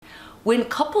When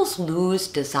couples lose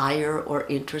desire or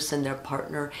interest in their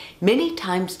partner, many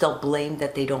times they'll blame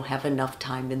that they don't have enough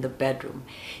time in the bedroom.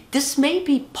 This may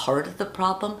be part of the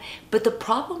problem, but the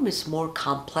problem is more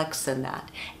complex than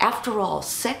that. After all,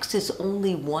 sex is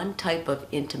only one type of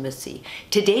intimacy.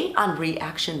 Today on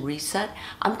Reaction Reset,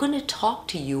 I'm going to talk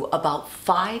to you about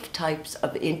 5 types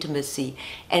of intimacy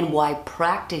and why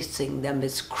practicing them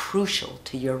is crucial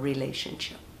to your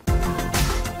relationship.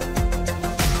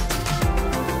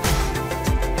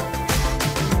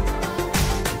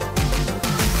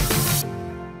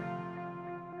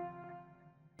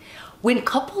 When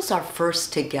couples are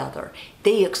first together,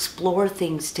 they explore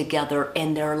things together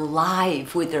and they're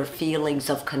live with their feelings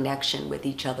of connection with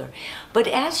each other. But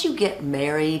as you get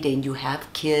married and you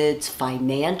have kids,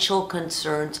 financial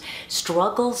concerns,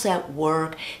 struggles at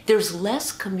work, there's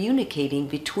less communicating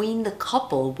between the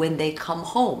couple when they come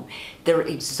home. They're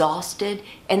exhausted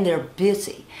and they're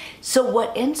busy. So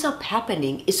what ends up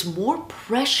happening is more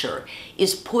pressure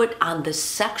is put on the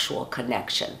sexual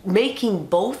connection, making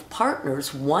both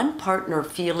partners, one partner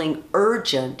feeling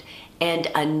urgent and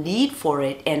a need for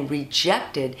it and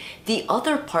rejected, the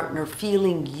other partner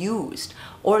feeling used,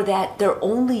 or that they're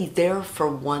only there for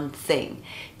one thing.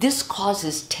 This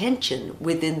causes tension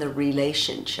within the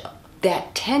relationship.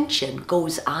 That tension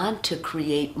goes on to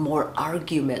create more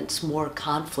arguments, more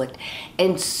conflict,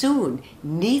 and soon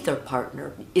neither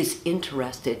partner is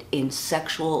interested in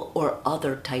sexual or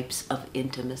other types of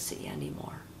intimacy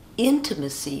anymore.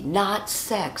 Intimacy, not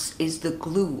sex, is the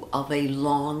glue of a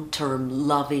long-term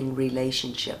loving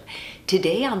relationship.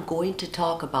 Today I'm going to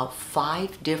talk about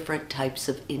 5 different types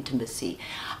of intimacy.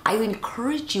 I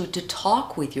encourage you to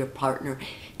talk with your partner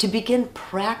to begin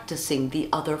practicing the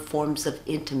other forms of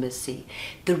intimacy.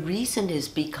 The reason is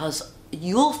because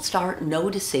you'll start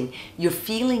noticing your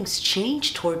feelings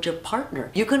change toward your partner.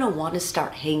 You're going to want to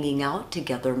start hanging out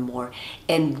together more.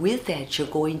 And with that, you're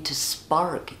going to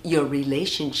spark your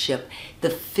relationship, the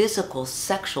physical,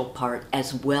 sexual part,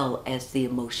 as well as the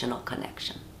emotional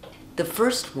connection. The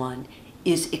first one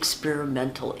is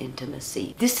experimental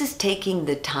intimacy. This is taking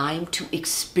the time to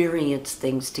experience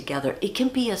things together. It can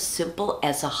be as simple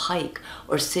as a hike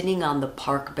or sitting on the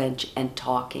park bench and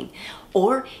talking.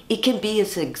 Or it can be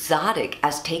as exotic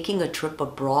as taking a trip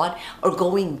abroad or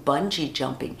going bungee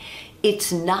jumping.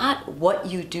 It's not what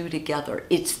you do together.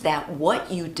 It's that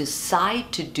what you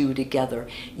decide to do together,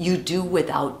 you do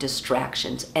without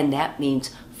distractions. And that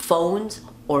means phones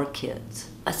or kids.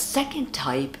 A second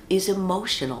type is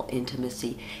emotional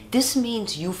intimacy. This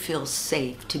means you feel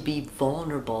safe to be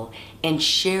vulnerable and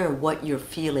share what you're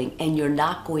feeling, and you're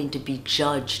not going to be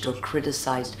judged or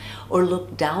criticized or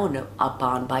looked down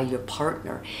upon by your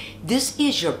partner. This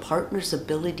is your partner's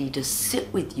ability to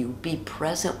sit with you, be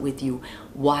present with you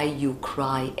while you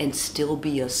cry, and still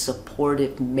be a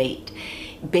supportive mate.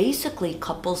 Basically,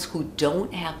 couples who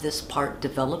don't have this part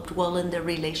developed well in their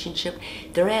relationship,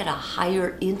 they're at a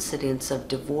higher incidence of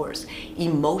divorce.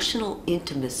 Emotional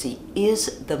intimacy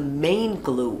is the main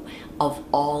glue of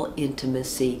all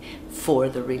intimacy for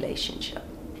the relationship.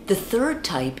 The third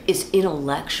type is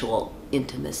intellectual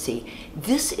intimacy.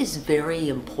 This is very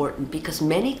important because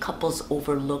many couples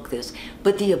overlook this,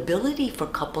 but the ability for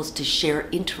couples to share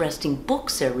interesting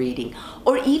books they're reading,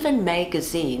 or even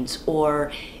magazines,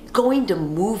 or going to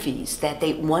movies that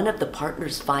one of the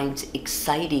partners finds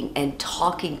exciting, and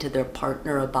talking to their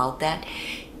partner about that.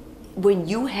 When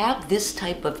you have this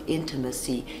type of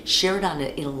intimacy shared on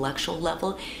an intellectual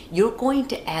level, you're going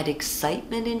to add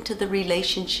excitement into the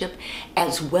relationship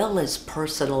as well as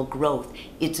personal growth.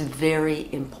 It's very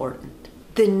important.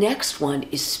 The next one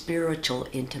is spiritual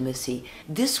intimacy.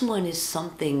 This one is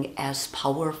something as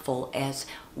powerful as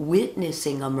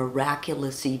witnessing a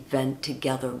miraculous event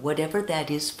together, whatever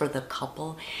that is for the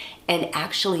couple, and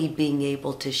actually being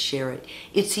able to share it.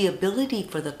 It's the ability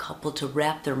for the couple to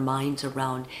wrap their minds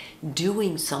around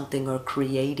doing something or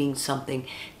creating something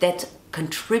that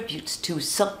contributes to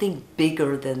something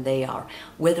bigger than they are,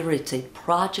 whether it's a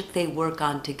project they work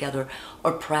on together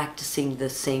or practicing the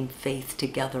same faith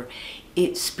together.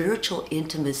 Spiritual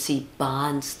intimacy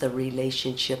bonds the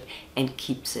relationship and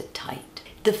keeps it tight.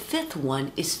 The fifth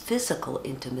one is physical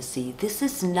intimacy. This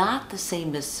is not the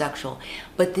same as sexual,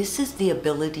 but this is the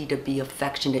ability to be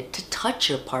affectionate, to touch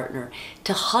your partner,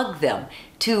 to hug them,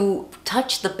 to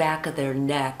touch the back of their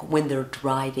neck when they're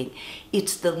driving.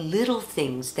 It's the little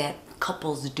things that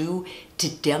couples do to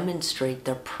demonstrate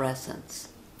their presence.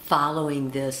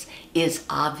 following this is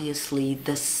obviously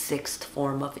the sixth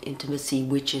form of intimacy,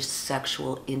 which is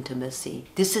sexual intimacy.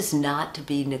 This is not to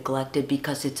be neglected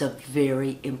because it's a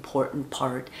very important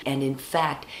part. And in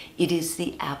fact, it is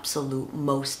the absolute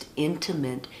most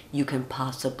intimate you can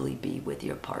possibly be with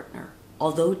your partner.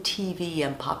 Although TV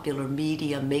and popular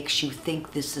media makes you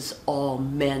think this is all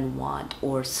men want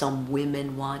or some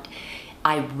women want,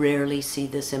 I rarely see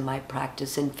this in my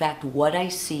practice. In fact, what I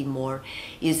see more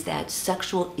is that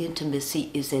sexual intimacy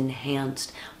is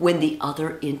enhanced when the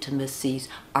other intimacies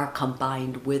are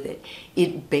combined with it.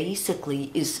 It basically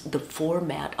is the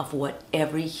format of what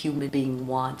every human being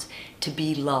wants: to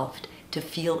be loved, to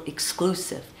feel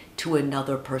exclusive to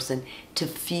another person, to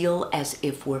feel as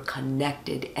if we're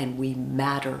connected and we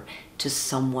matter to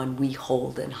someone we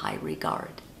hold in high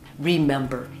regard.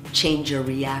 Remember, change your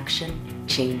reaction,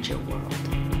 change your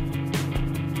world.